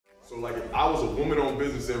So like if I was a woman-owned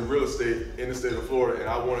business in real estate in the state of Florida and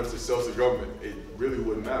I wanted to sell to the government, it really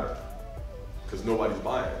wouldn't matter because nobody's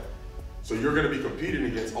buying it. So you're gonna be competing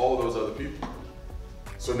against all those other people.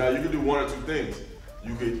 So now you could do one or two things.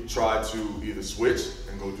 You could try to either switch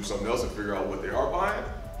and go do something else and figure out what they are buying,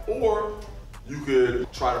 or you could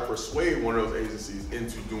try to persuade one of those agencies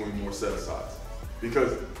into doing more set-asides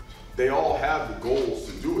because they all have the goals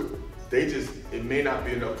to do it. It may not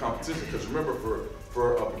be enough competition because remember,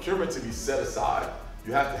 for a procurement to be set aside,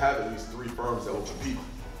 you have to have at least 3 firms that will compete.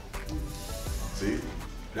 See?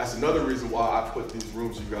 That's another reason why I put these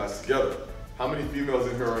rooms you guys together. How many females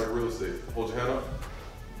in here are in real estate? Hold your hand up.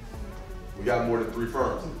 We got more than 3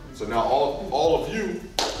 firms. So now all of you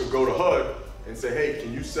could go to HUD and say, hey,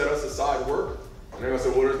 can you set us aside work? And they're gonna say,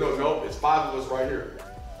 well, there's no, it's 5 of us right here.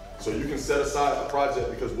 So you can set aside a project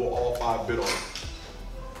because we'll all 5 bid on it.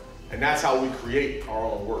 And that's how we create our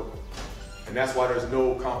own work. And that's why there's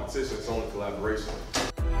no competition, it's only collaboration.